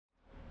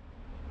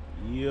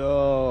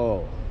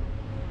Yo,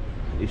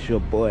 it's your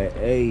boy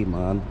A,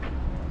 man.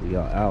 We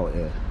are out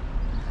here.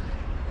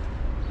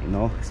 You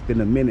know, it's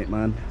been a minute,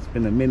 man. It's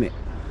been a minute.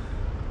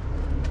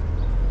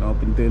 You know, I've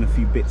been doing a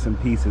few bits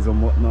and pieces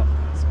and whatnot.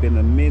 It's been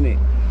a minute,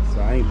 so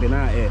I ain't been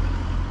out here.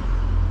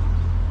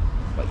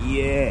 But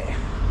yeah,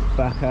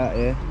 back out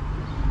here.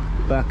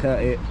 Back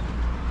at it.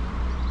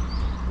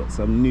 Got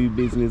some new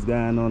business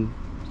going on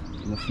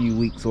in a few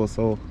weeks or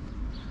so.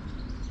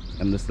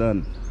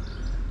 Understand?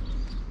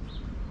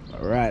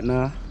 But right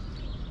now,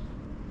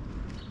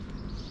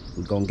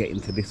 we're gonna get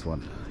into this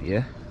one,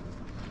 yeah?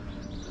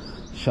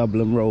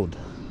 Shrubland Road.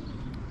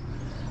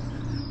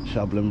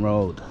 Shrubland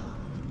Road.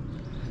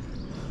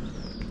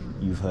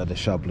 You've heard of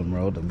Shrubland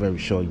Road. I'm very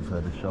sure you've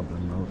heard of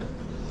Shrubland Road.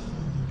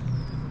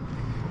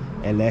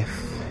 LF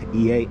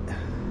E8.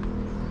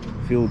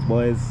 Fields,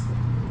 boys.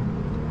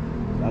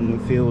 London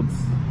Fields.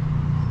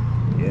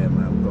 Yeah,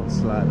 man, we're gonna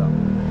slide up.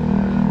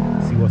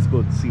 See what's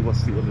good. See what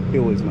the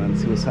deal is, man.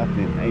 See what's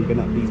happening. I ain't been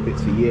up these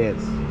bits for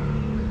years.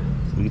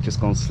 So we're just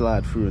gonna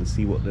slide through and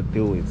see what the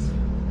deal is.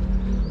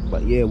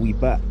 But yeah, we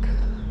back.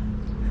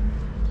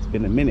 It's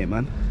been a minute,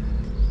 man.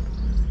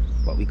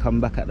 But we come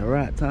back at the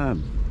right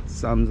time.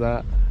 Sun's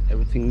out,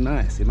 everything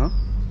nice, you know?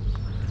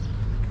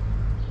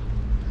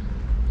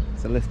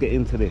 So let's get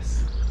into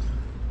this.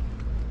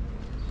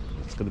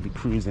 It's gonna be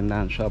cruising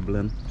down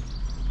Shrubland.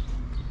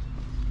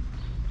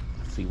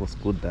 See what's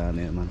good down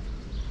there, man.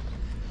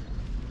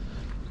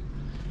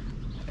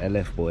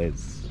 LF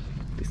boys.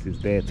 This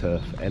is their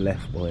turf,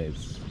 LF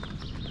boys.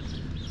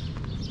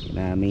 You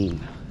know what I mean?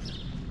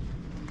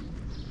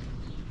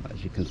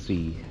 As you can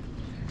see,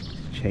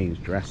 it's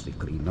changed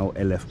drastically. No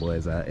LF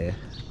boys out here.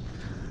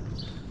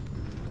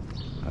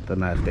 I don't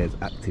know if there's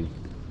active.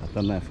 I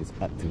don't know if it's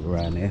active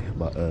around here,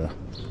 but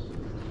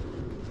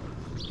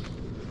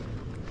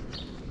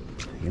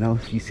you know,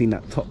 if you've seen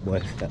that top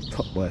boy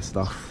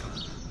stuff,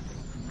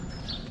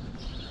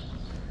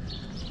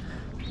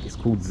 it's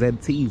called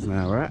ZTs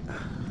now, right?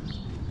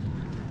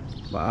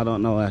 But I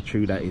don't know how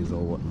true that is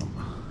or whatnot.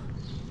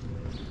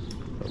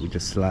 But we're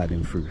just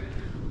sliding through.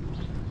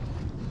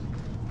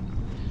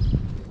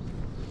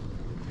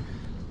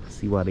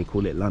 See why they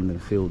call it London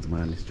Fields,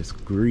 man. It's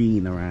just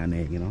green around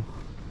there, you know.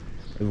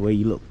 Everywhere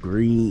you look,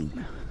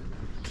 green.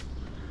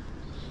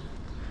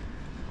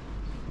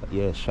 But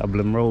yeah,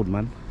 Shrubland Road,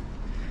 man.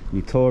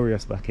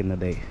 Notorious back in the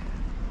day.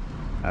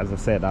 As I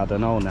said, I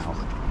don't know now.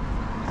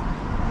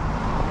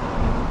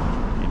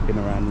 It's been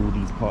around all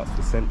these parts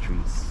for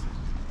centuries.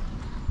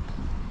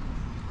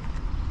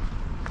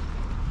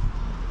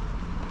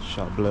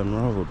 Shrubland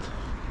Road.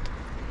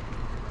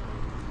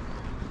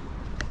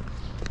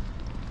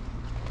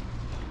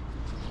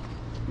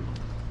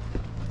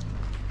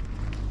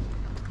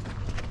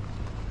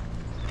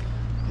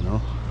 You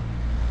know?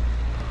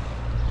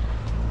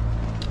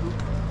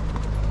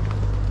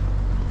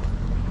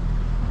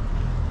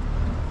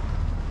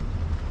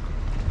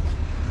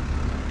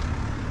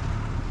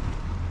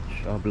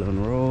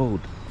 Shrubland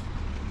Road.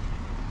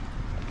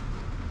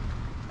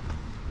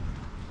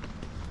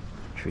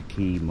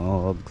 Tricky,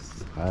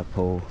 Moggs,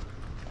 Hypo,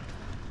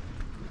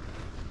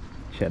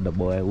 Cheddar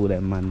Boy, all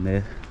them man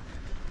there.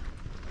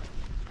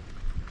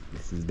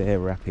 This is their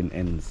wrapping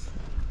ends.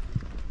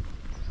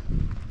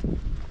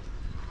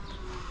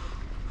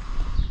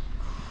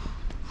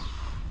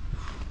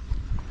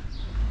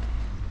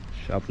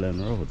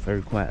 Shrubland Road,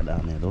 very quiet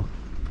down there though.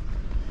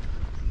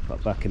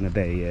 But back in the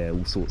day, yeah,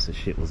 all sorts of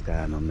shit was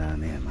going on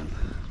down there, man.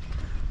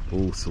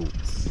 All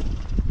sorts.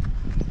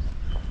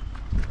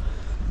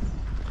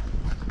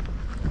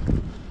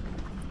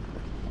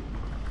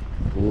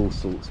 All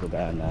sorts were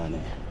going down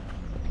there.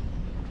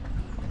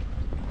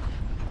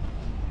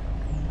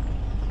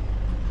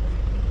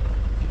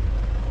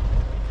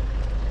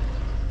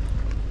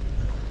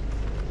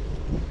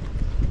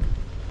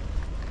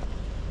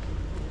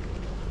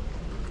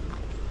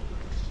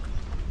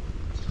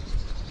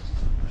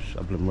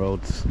 Shrubland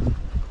Roads,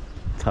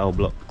 tower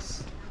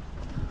blocks.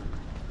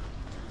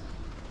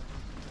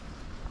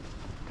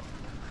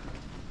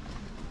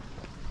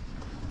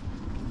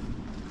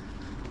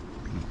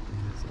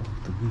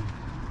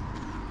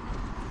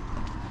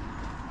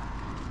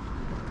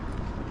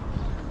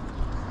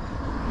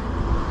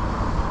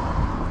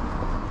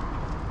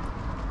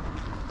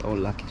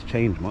 Don't like it's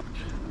changed much.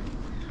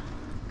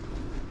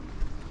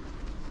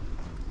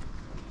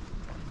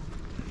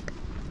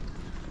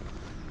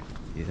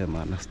 Yeah,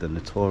 man, that's the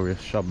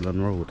notorious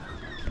Shrubland Road.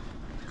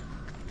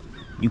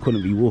 You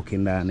couldn't be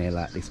walking down there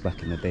like this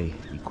back in the day.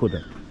 You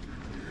couldn't.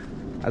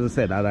 As I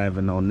said, I don't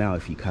even know now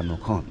if you can or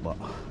can't, but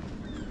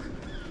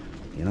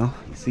you know,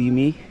 you see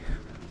me,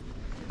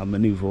 I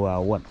maneuver where I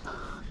want.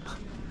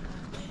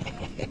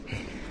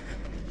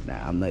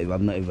 Nah, I'm not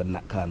even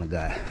that kind of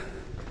guy.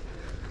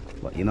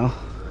 But you know,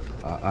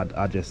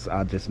 I just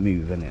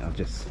move, innit? I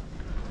just,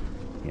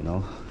 you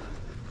know.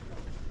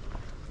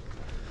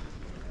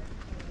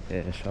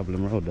 Yeah,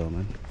 Shrubland Road though,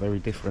 man. Very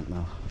different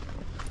now.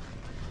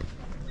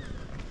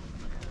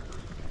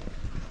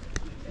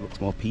 Looks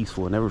more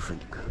peaceful and everything.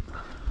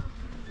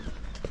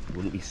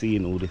 Wouldn't be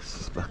seeing all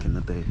this back in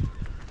the day.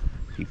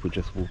 People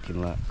just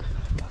walking like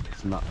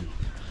it's nothing.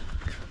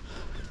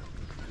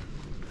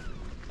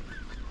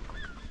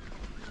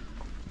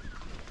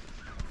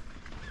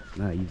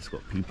 Now you just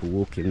got people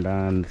walking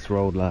down this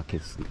road like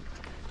it's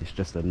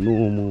just a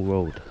normal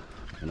road,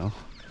 you know.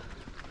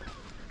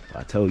 But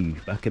I tell you,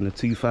 back in the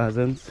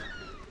 2000s,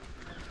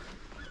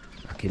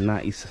 back in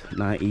 90,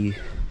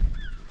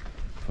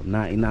 from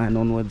 99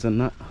 onwards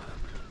and that,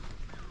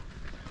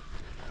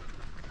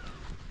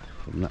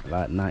 from that,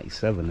 like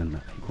 97 and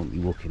that, you couldn't be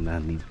walking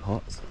down these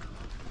parts.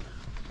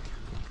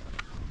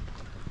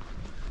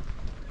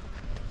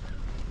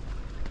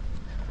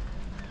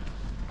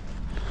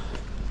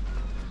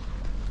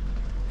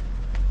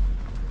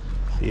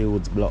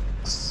 Fields,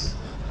 blocks.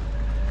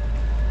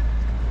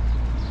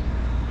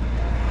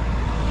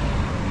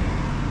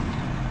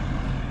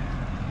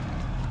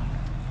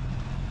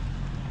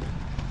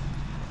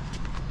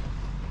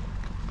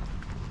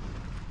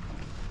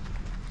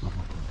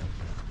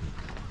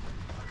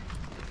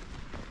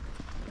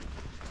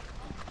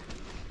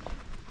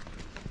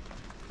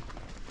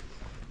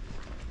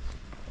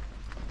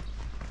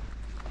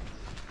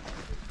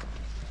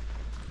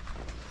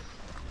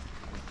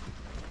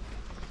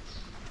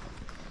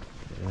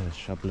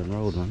 Shrubland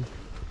Road, man.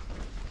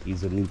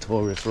 These are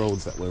notorious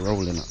roads that we're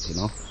rolling up, you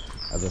know.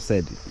 As I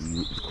said,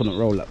 you couldn't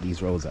roll up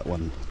these roads at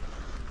one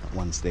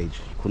stage.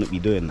 You couldn't be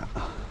doing that.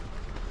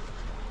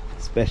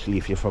 Especially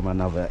if you're from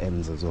another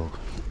ends as well.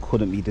 You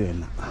couldn't be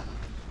doing that.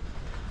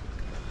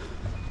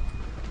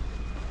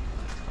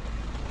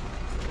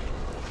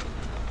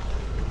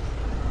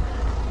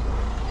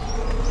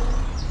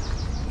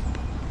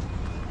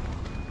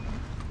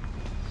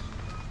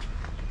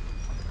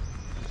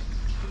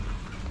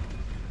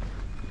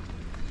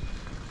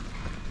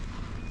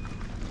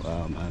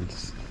 Wow, man,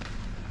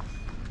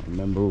 I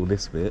remember all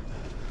this bit.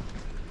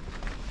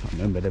 I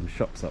remember them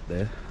shops up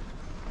there.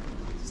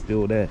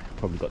 Still there,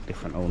 probably got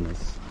different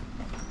owners.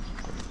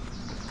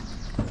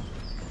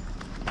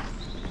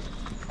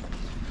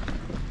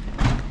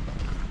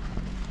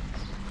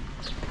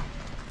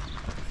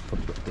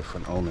 Probably got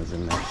different owners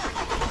in there.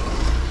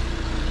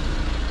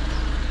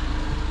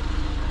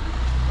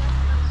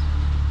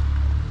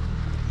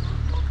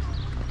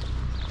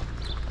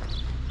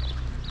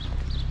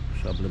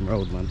 Shrubland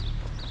Road, man.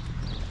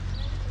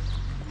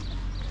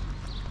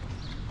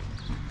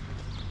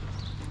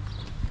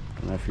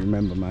 I don't know if you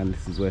remember, man,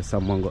 this is where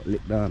someone got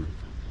licked down.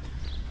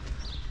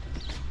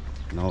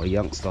 You know, a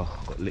youngster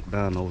got licked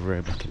down over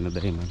here back in the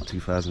day, man.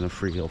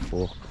 2003 or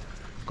 4.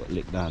 Got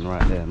licked down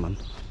right there, man.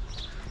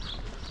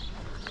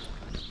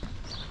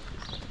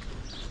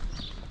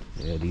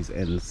 Yeah, these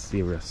ends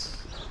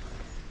serious.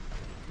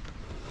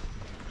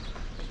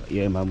 But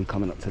yeah, man, we're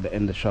coming up to the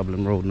end of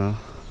Shrubland Road now.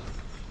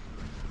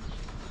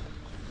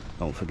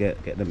 Don't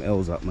forget, get them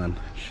L's up, man.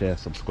 Share,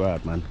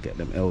 subscribe, man. Get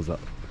them L's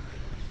up.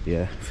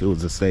 Yeah,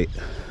 Fields Estate.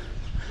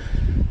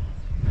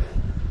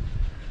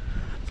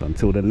 So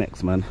until the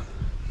next, man,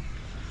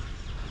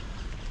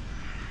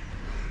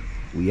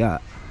 we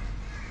out.